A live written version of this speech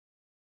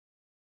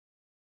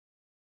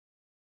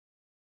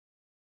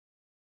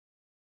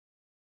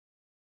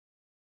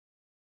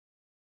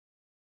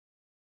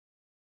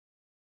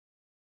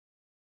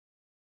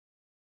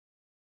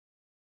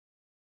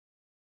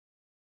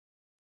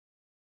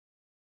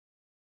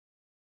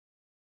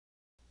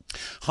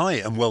Hi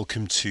and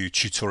welcome to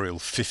tutorial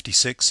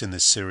 56 in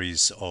this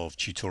series of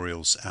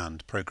tutorials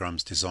and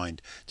programs designed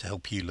to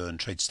help you learn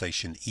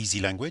TradeStation Easy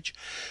Language.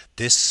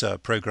 This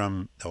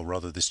program, or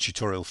rather this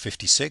tutorial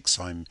 56,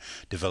 I'm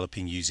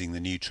developing using the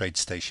new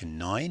TradeStation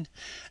 9,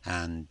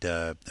 and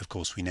of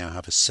course we now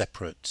have a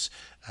separate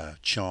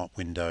chart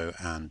window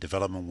and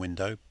development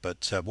window.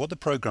 But what the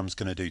program is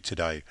going to do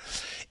today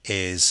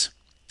is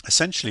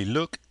essentially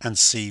look and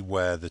see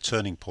where the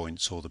turning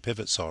points or the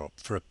pivots are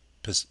for a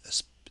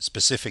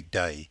specific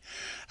day,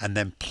 and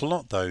then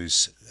plot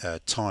those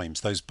times,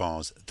 those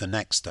bars, the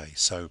next day.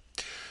 So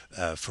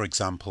for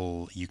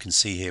example, you can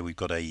see here we've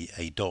got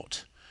a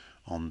dot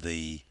on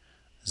the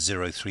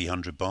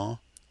 0300 bar,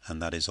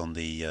 and that is on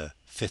the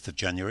 5th of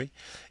January.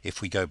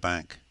 If we go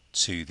back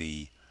to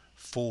the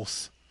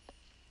 4th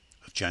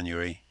of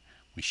January,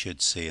 we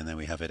should see, and then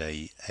we have it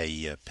a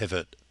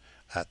pivot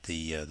at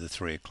the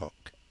 3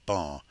 o'clock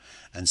bar.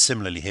 And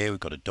similarly here we've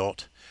got a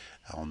dot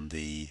on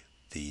the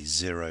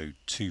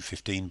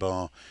 0215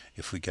 bar.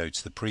 If we go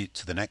to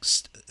the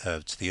next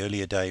to the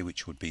earlier day,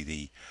 which would be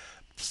the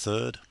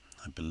 3rd,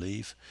 I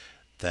believe,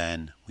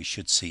 then we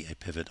should see a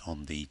pivot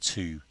on the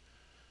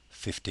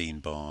 215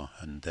 bar,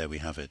 and there we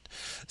have it.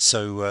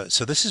 So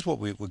this is what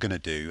we're going to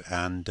do,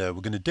 and we're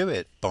going to do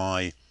it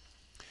by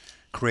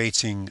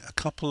creating a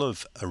couple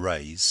of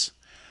arrays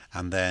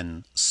and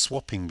then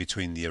swapping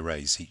between the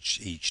arrays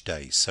each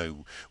day.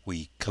 So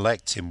we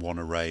collect in one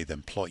array,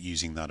 then plot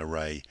using that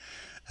array,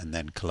 and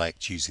then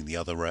collect using the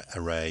other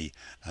array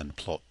and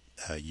plot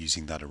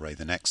using that array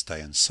the next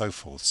day, and so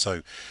forth.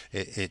 So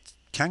it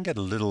can get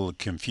a little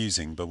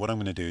confusing, but what I'm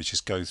going to do is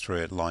just go through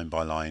it line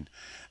by line,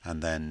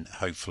 and then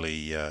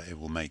hopefully it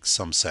will make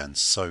some sense.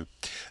 So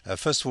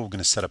first of all, we're going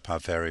to set up our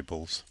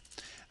variables,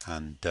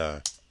 and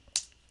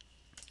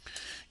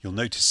you'll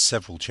notice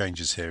several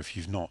changes here if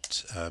you've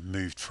not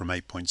moved from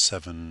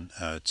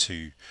 8.7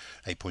 to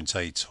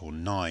 8.8 or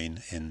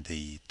 9 in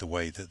the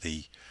way that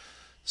the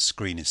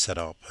screen is set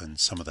up, and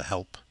some of the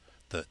help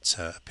that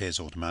appears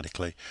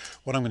automatically.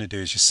 What I'm going to do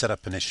is just set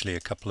up initially a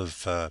couple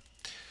of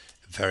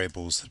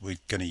variables that we're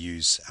going to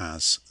use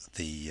as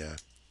the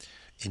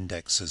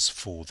indexes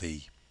for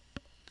the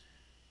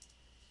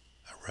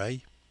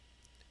array,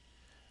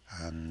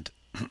 and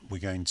we're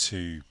going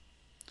to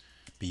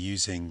be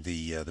using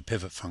the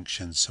pivot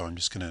function. So I'm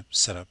just going to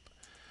set up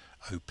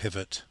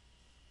pivot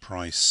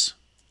price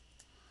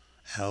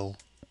L.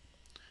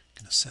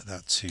 I'm going to set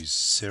that to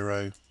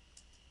 0,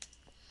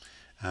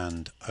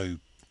 and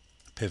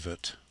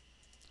pivot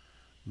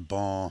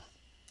bar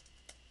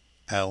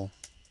L,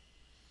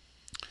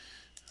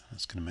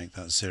 that's going to make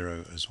that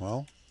 0 as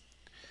well.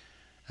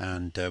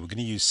 And we're going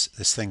to use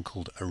this thing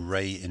called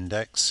array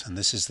index, and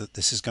this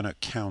is going to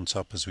count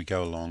up as we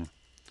go along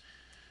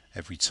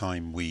every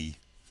time we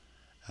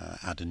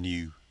add a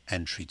new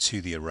entry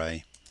to the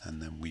array,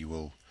 and then we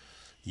will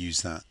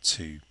use that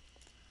to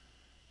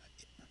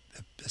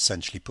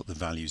essentially put the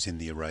values in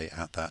the array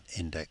at that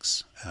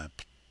index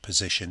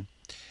position.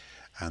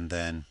 And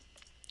then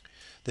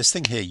this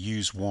thing here,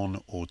 use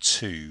 1 or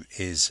 2,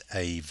 is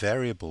a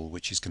variable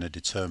which is going to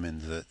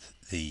determine that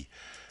the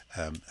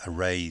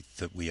array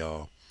that we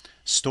are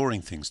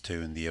storing things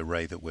to, and the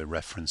array that we're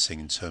referencing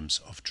in terms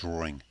of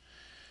drawing,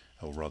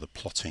 or rather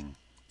plotting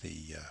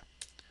the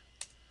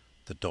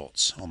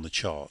dots on the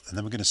chart. And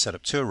then we're going to set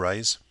up two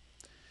arrays,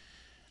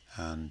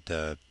 and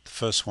the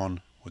first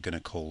one we're going to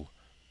call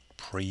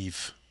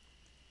prev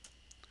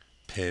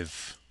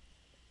piv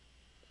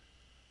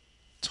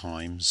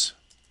times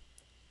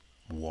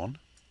 1, and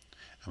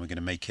we're going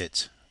to make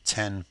it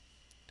 10,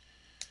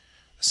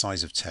 a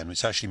size of 10,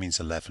 which actually means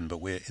 11,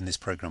 but we're in this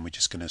program we're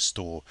just going to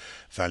store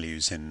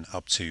values in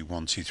up to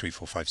 1, 2, 3,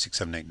 4, 5, 6,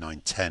 7, 8,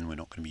 9, 10. We're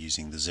not going to be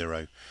using the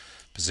 0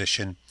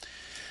 position,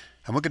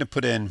 and we're going to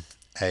put in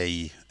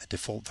a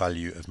default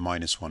value of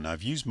 -1. Now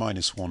I've used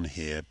 -1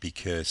 here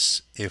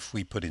because if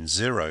we put in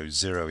 0,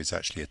 0 is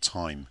actually a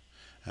time,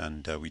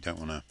 and we don't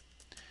want to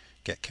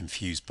get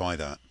confused by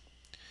that.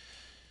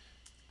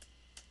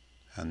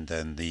 And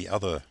then the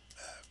other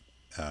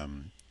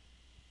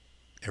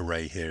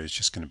array here is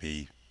just going to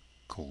be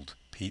called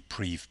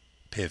prev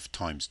piv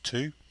times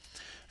 2.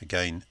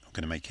 Again, I'm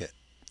going to make it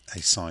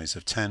a size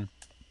of 10,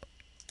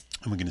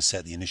 and we're going to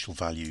set the initial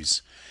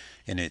values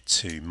in it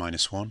to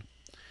 -1.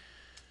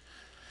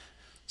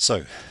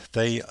 So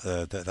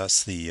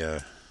that's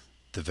the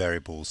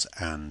variables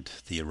and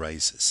the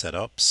arrays set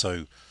up.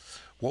 So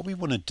what we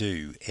want to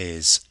do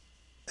is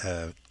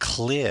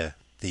clear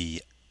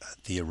the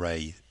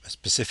array, a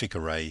specific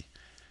array,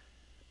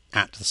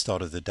 at the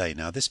start of the day.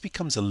 Now this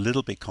becomes a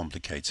little bit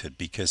complicated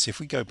because if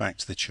we go back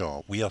to the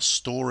chart, we are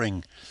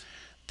storing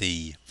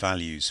the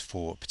values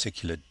for a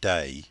particular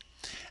day,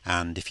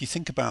 and if you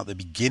think about the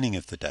beginning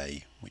of the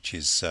day, which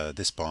is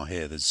this bar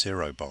here, the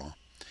 0 bar,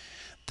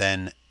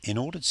 then in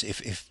order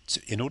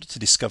to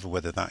discover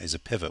whether that is a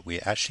pivot, we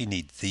actually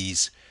need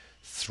these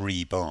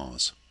 3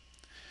 bars.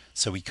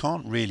 So we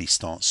can't really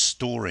start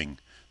storing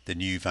the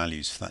new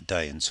values for that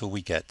day until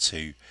we get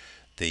to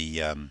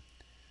the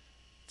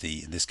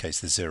in this case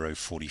the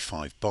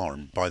 0.45 bar.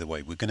 And by the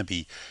way, we're going to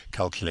be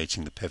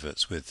calculating the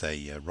pivots with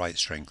a right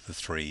strength of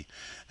 3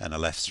 and a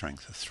left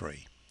strength of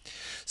 3.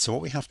 So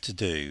what we have to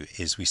do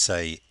is we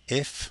say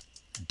if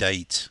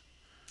date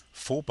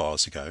 4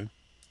 bars ago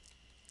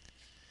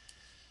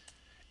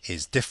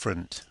is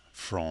different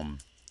from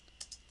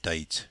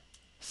date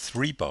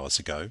 3 bars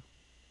ago,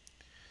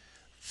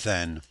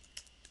 then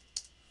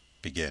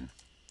begin.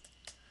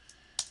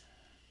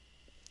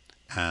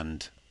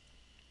 And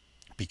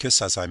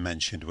because, as I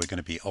mentioned, we're going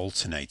to be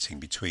alternating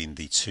between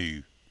the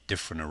two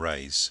different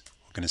arrays,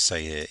 we're going to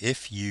say here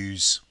if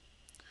use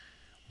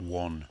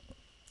 1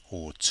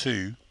 or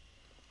 2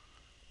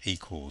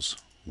 equals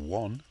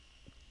 1,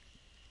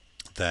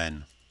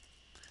 then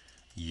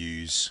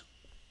use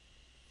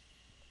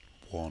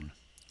 1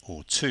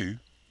 or 2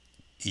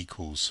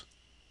 equals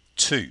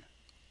 2,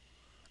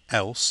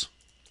 else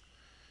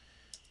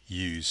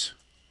use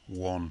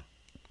 1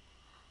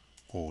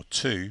 or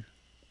 2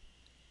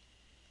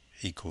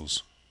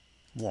 equals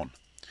 1,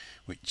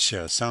 which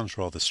sounds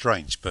rather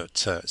strange,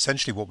 but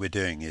essentially what we're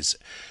doing is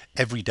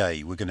every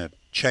day we're going to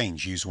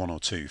change use 1 or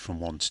 2 from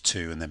 1 to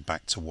 2 and then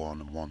back to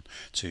 1 and 1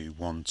 to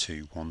 1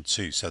 to 1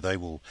 2, so they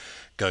will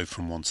go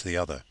from one to the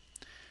other.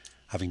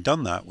 Having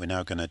done that, we're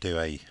now going to do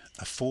a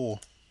for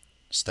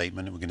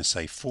statement, and we're going to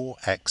say for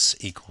x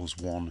equals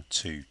 1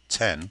 to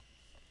 10,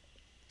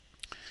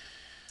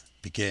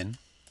 begin.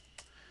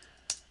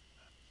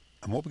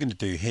 And what we're going to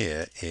do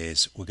here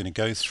is we're going to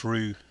go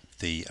through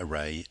the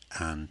array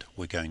and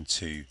we're going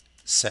to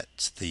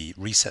reset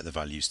the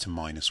values to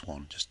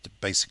 -1, just to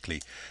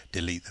basically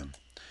delete them.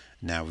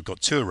 Now we've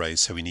got two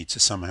arrays, so we need to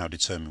somehow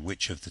determine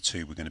which of the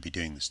two we're going to be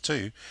doing this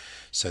to.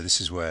 So this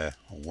is where,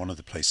 or one of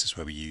the places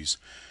where we use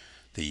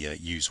the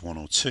use 1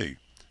 or 2.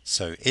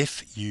 So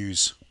if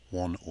use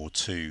 1 or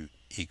 2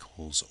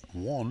 equals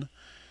 1,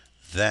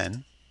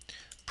 then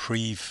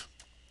piv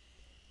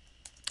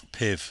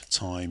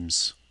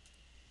times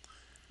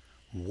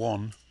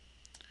 1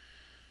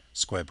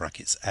 square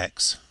brackets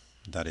x,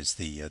 that is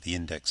the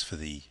index for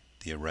the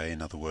array.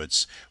 In other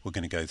words, we're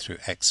going to go through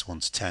x 1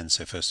 to 10.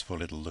 So first of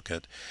all, it'll look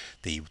at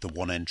the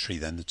 1 entry,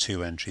 then the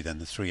 2 entry, then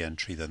the 3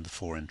 entry, then the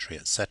 4 entry,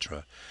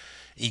 etc.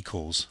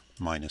 equals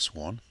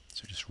 -1.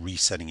 So just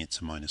resetting it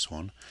to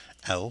 -1,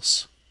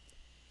 else,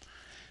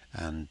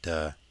 and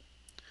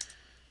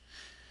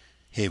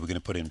here we're going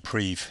to put in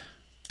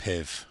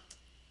piv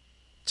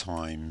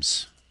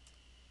times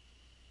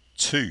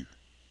 2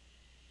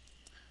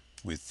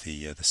 with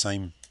the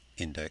same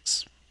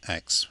index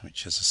x,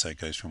 which, as I say,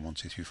 goes from 1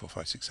 2 3 4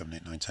 5 6 7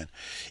 8 9 10,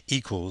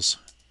 equals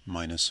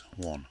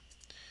 -1,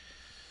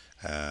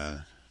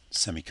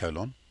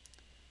 semicolon,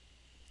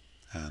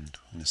 and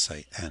I'm going to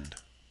say end.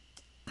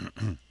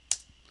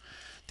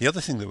 The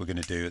other thing that we're going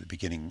to do at the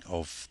beginning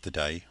of the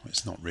day, well,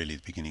 it's not really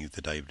the beginning of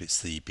the day, but it's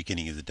the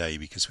beginning of the day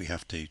because we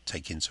have to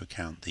take into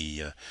account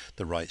the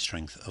right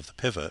strength of the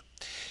pivot,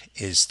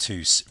 is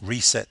to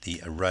reset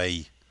the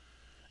array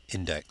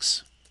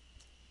index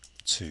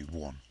to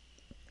 1.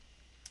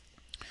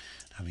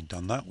 Having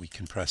done that, we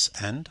can press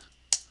end,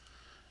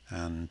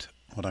 and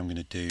what I'm going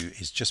to do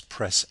is just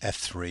press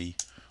F3,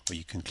 or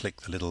you can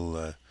click the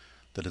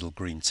little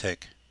green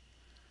tick.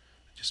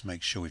 Just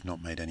make sure we've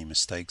not made any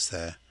mistakes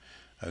there.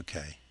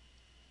 Okay,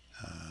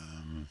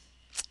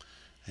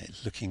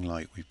 it's looking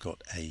like we've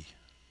got a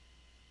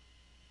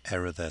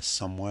error there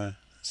somewhere.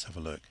 Let's have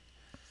a look.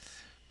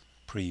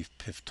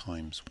 Piv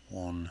times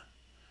 1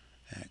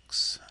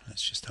 x.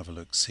 Let's just have a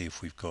look, see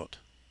if we've got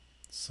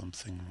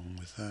something wrong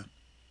with that.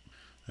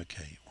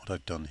 Okay, what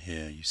I've done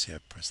here, you see I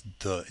pressed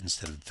the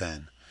instead of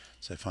then.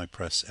 So if I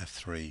press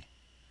F3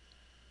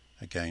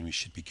 again, we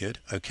should be good.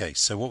 Okay,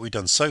 so what we've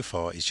done so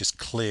far is just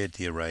cleared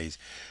the arrays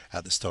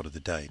at the start of the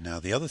day. Now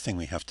the other thing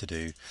we have to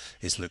do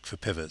is look for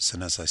pivots,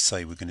 and as I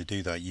say, we're going to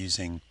do that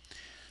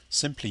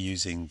simply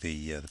using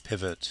the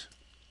pivot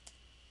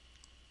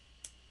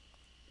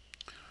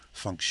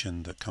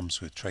function that comes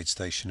with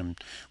TradeStation, and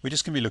we're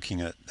just going to be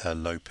looking at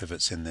low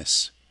pivots in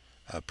this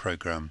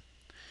program,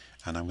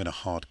 and I'm going to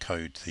hard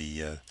code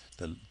the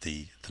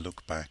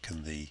look back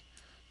and the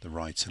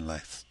right and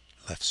left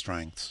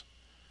strengths.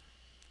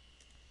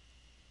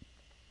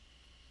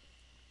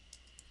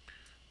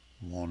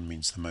 1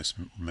 means the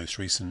most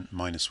recent,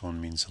 -1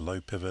 means a low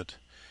pivot,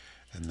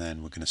 and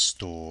then we're going to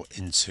store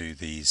into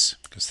these,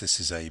 because this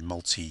is a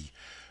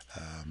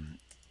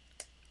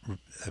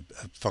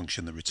a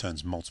function that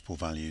returns multiple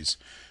values.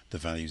 The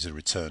values are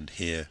returned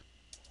here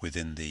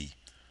within the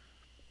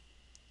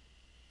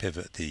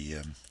pivot,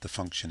 the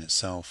function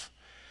itself,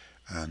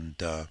 and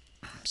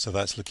so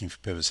that's looking for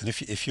pivots. And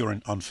if you're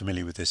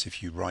unfamiliar with this,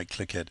 if you right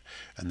click it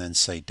and then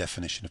say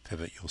definition of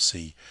pivot, you'll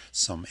see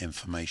some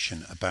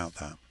information about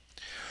that.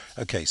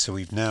 Okay, so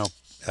we've now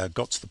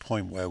got to the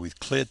point where we've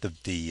cleared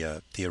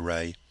the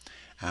array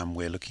and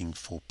we're looking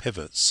for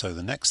pivots. So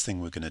the next thing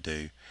we're going to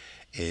do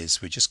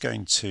is we're just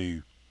going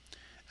to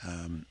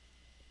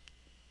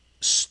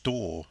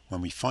store,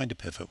 when we find a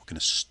pivot, we're going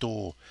to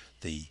store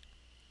the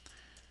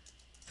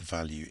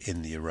value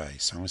in the array.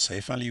 So I'm going to say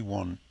if value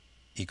 1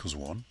 equals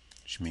 1,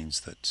 which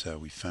means that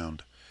we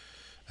found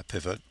a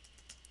pivot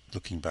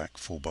looking back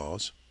 4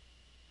 bars,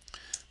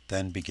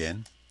 then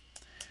begin.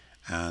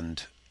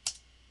 And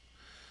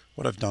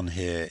what I've done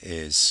here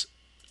is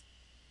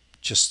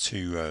just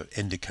to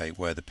indicate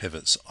where the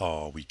pivots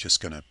are, we're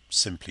just going to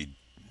simply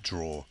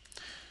draw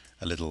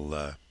a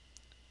little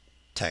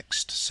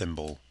text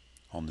symbol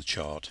on the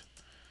chart,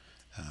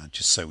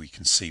 just so we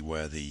can see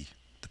where the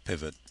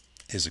pivot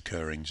is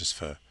occurring, just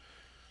for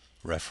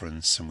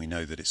reference. And we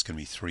know that it's going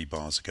to be 3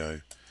 bars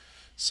ago,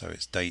 so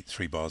it's date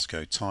 3 bars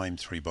ago, time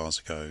 3 bars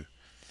ago.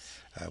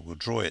 We'll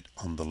draw it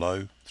on the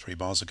low 3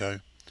 bars ago,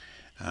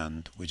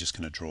 and we're just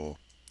going to draw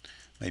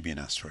maybe an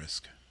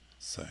asterisk.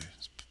 So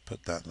let's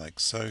put that like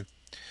so.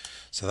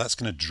 So that's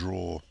going to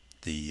draw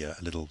the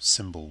little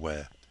symbol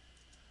where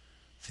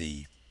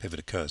the pivot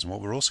occurs. And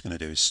what we're also going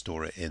to do is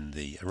store it in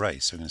the array.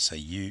 So we're going to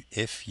say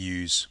if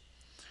use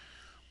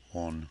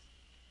 1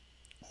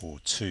 or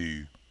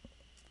 2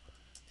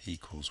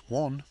 equals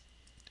 1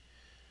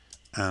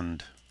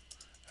 and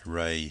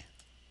array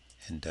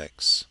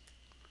index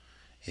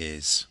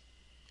is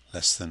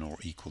less than or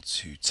equal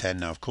to 10.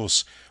 Now, of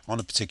course, on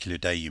a particular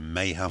day you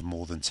may have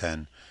more than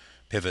 10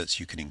 pivots.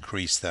 You can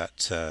increase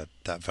that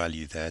that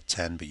value there,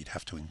 10, but you'd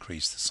have to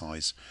increase the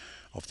size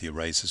of the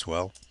arrays as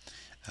well.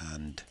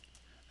 And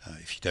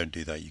if you don't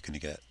do that, you're going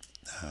to get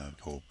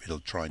or it'll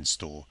try and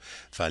store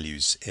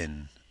values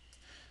in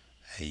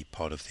a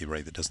part of the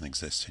array that doesn't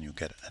exist, and you'll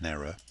get an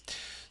error.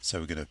 So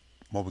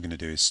what we're going to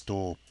do is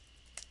store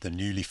the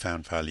newly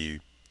found value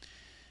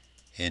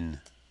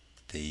in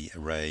the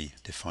array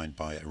defined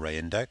by array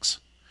index.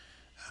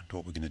 And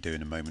what we're going to do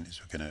in a moment is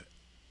we're going to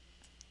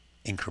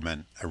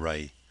increment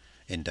array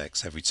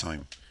index every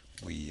time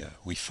we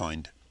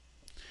find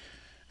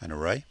an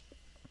array.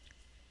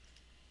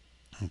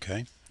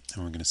 Okay,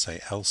 and we're going to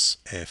say else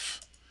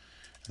if,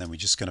 and then we're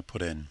just going to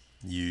put in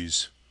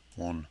use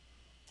 1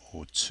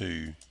 or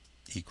 2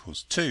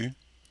 equals 2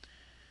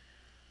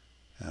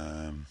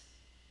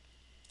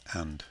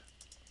 and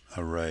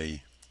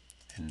array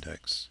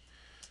index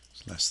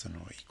is less than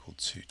or equal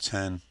to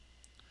 10,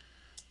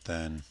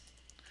 then,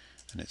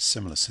 and it's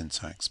similar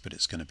syntax, but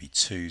it's going to be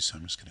 2, so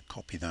I'm just going to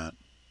copy that,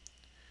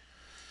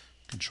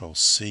 Control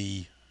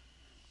C,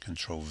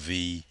 Control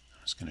V.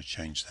 I'm just going to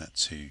change that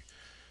to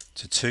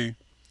 2,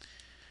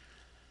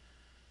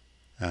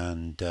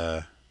 and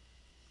I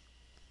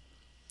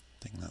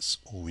think that's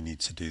all we need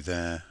to do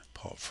there,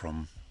 apart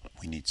from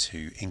we need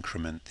to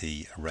increment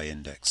the array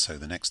index. So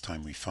the next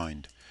time we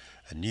find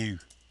a new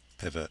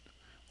pivot,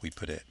 we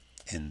put it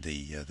in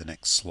the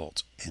next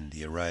slot in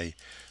the array.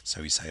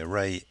 So we say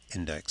array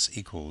index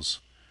equals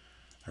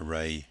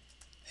array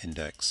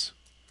index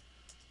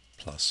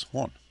plus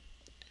 1,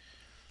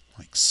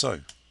 like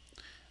so.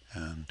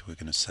 And we're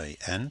going to say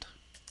end.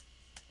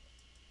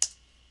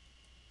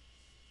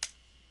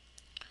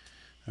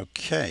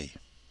 Okay,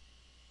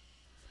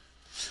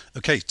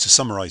 to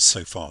summarize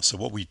so far, so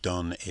what we've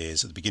done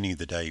is at the beginning of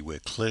the day we're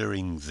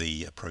clearing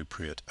the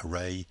appropriate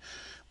array,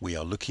 we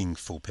are looking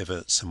for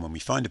pivots, and when we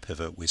find a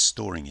pivot we're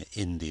storing it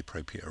in the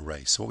appropriate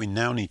array. So what we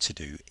now need to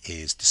do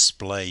is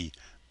display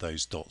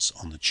those dots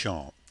on the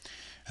chart,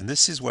 and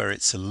this is where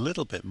it's a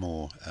little bit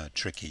more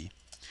tricky,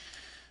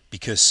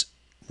 because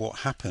what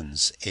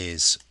happens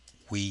is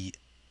we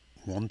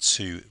want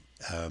to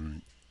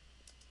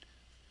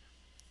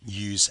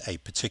use a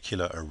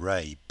particular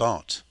array,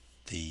 but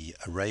the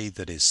array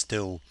that is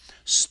still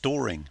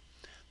storing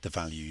the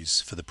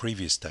values for the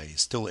previous day is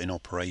still in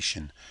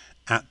operation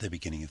at the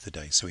beginning of the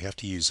day. So we have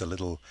to use a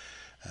little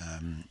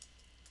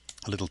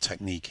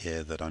technique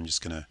here that I'm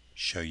just going to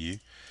show you.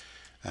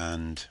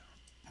 And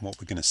what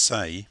we're going to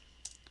say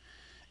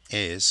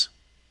is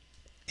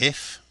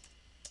if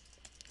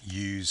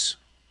use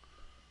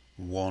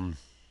 1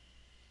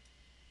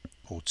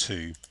 or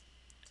 2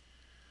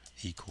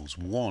 equals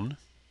 1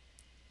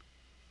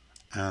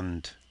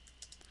 and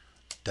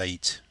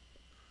date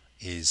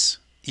is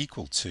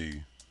equal to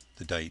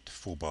the date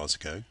 4 bars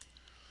ago.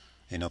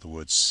 In other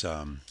words,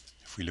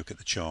 if we look at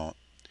the chart,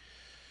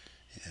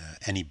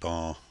 any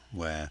bar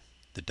where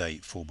the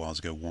date 4 bars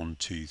ago, 1,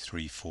 2,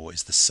 3, 4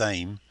 is the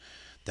same,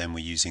 then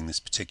we're using this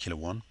particular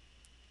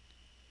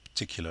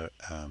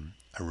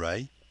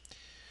array.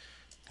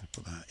 I'm going to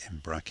put that in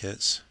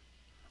brackets.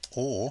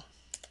 Or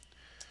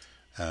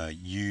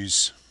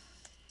use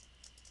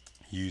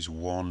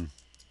 1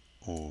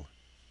 or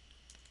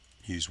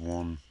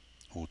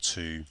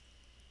 2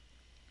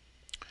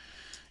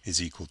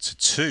 is equal to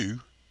 2,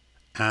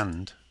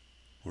 and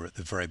we're at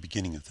the very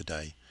beginning of the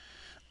day,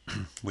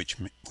 which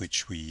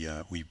we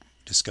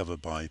discover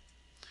by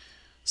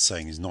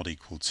saying is not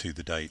equal to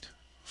the date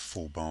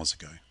 4 bars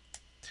ago.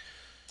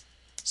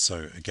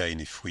 So again,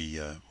 if we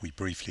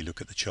briefly look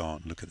at the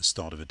chart and look at the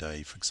start of a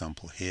day, for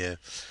example here,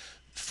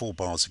 4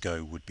 bars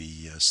ago would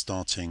be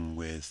starting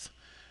with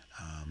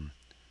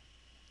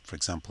for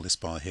example this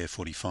bar here,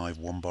 45,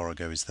 1 bar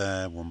ago is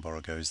there, 1 bar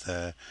ago is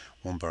there,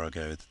 1 bar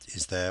ago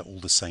is there, all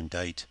the same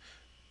date,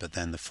 but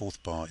then the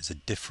 4th bar is a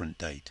different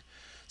date.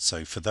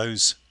 So for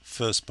those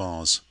first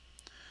bars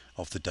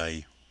of the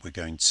day we're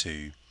going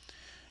to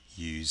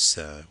use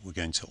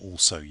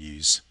also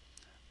use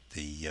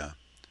the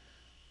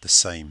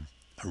same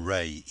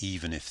array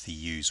even if the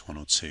use 1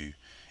 or 2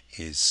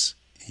 is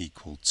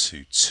equal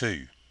to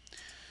 2.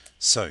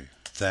 So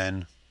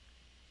then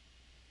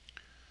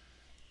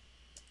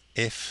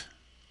if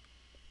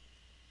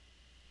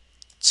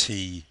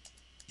t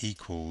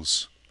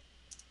equals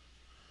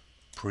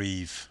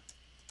prev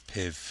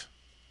piv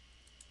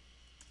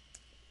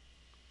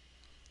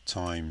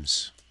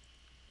times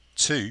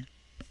 2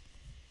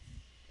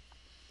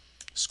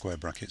 square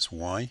brackets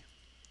y,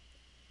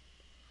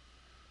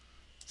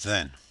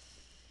 then,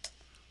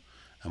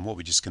 and what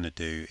we're just going to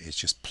do is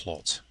just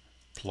plot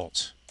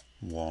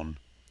 1,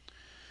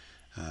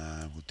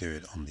 we'll do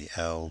it on the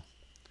L,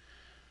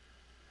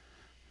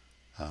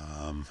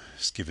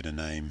 just give it a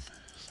name,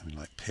 something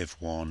like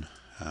piv1,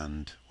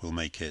 and we'll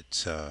make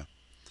it,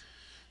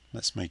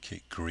 let's make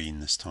it green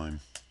this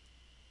time,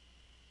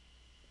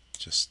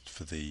 just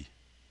for the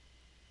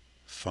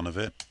fun of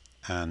it.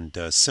 And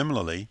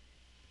similarly,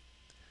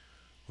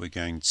 we're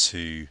going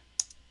to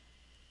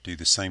do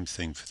the same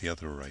thing for the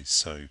other arrays.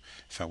 So in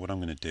fact what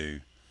I'm going to do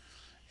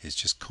is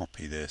just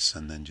copy this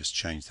and then just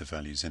change the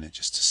values in it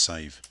just to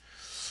save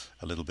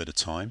a little bit of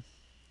time.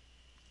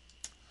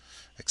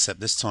 Except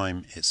this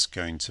time it's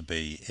going to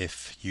be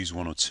if use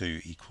 1 or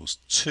 2 equals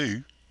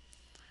 2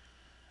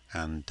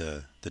 and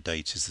the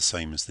date is the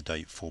same as the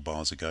date 4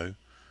 bars ago,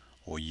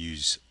 or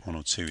use 1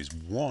 or 2 is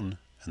 1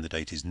 and the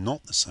date is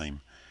not the same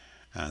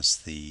as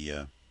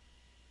the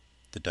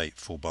date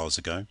 4 bars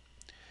ago,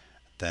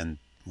 then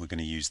we're going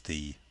to use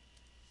the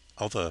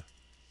other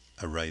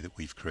array that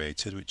we've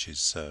created, which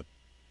is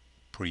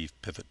prev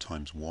pivot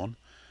times 1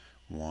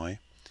 y,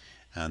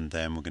 and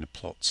then we're going to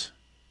plot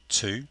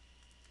 2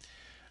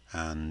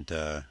 and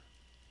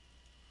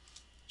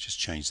just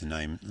change the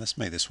name. Let's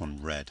make this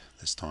one red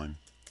this time,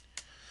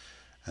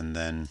 and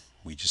then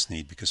we just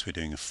need, because we're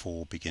doing a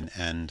for begin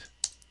end,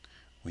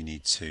 we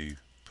need to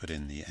put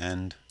in the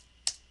end,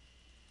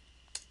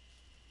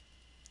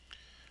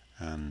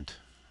 and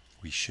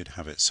we should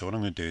have it. So what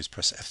I'm going to do is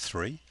press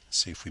F3,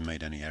 see if we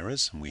made any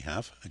errors, and we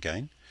have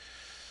again.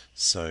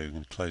 So I'm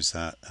going to close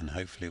that and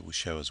hopefully it will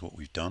show us what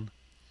we've done.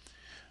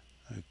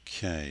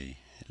 Okay,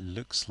 it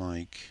looks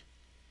like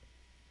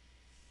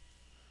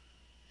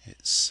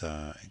it's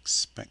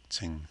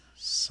expecting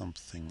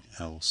something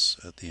else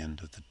at the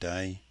end of the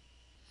day.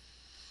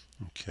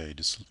 Okay,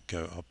 just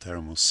go up there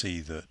and we'll see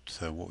that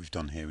what we've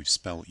done here, we've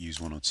spelled use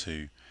 1 or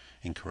 2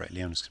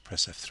 incorrectly. I'm just going to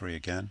press F3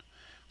 again.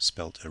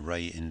 Spelt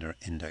array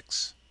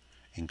index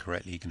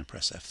incorrectly. You're going to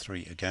press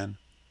F3 again.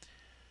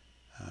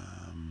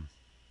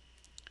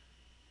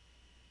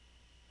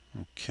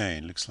 Okay,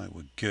 it looks like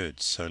we're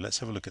good. So let's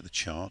have a look at the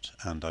chart,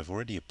 and I've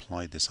already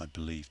applied this, I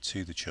believe,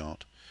 to the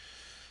chart.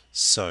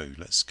 So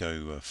let's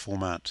go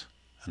format,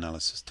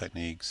 analysis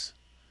techniques,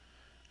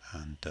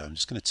 and I'm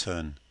just going to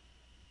turn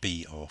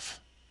B off,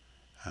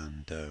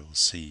 and we'll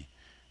see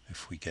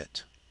if we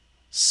get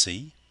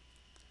C,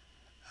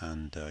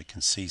 and I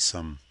can see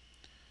some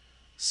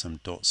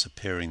dots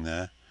appearing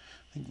there.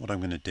 I think what I'm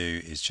going to do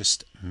is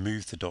just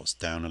move the dots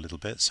down a little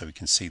bit so we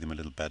can see them a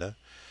little better.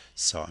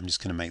 So I'm just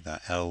going to make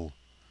that L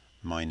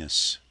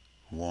minus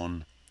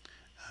 1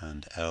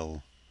 and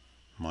L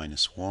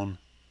minus 1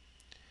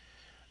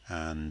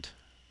 and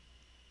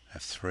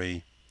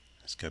F3.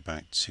 Let's go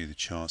back to the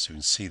chart so we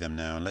can see them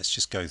now, and let's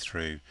just go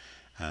through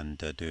and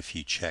do a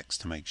few checks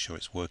to make sure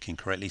it's working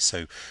correctly.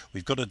 So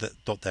we've got a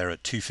dot there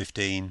at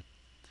 2:15,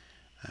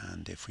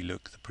 and if we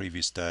look at the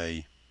previous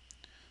day,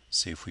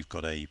 see if we've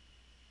got a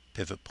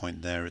pivot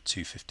point there at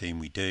 2:15.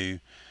 We do.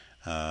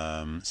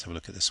 Let's have a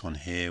look at this one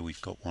here.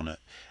 We've got one at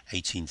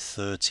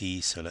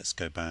 18:30, so let's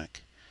go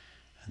back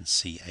and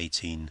see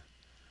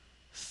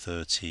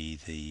 18:30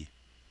 the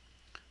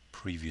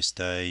previous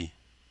day.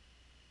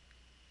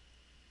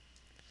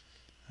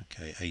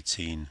 Okay,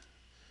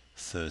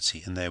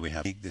 18:30, and there we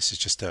have it. This is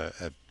just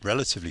a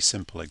relatively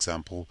simple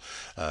example.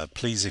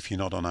 Please, if you're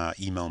not on our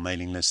email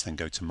mailing list, then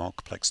go to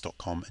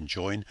markplex.com and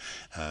join.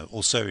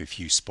 Also, if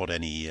you spot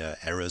any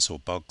errors or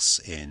bugs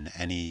in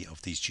any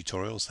of these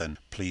tutorials, then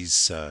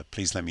please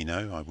let me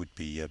know. I would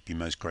be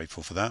most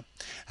grateful for that,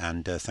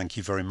 and thank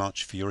you very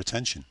much for your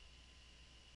attention.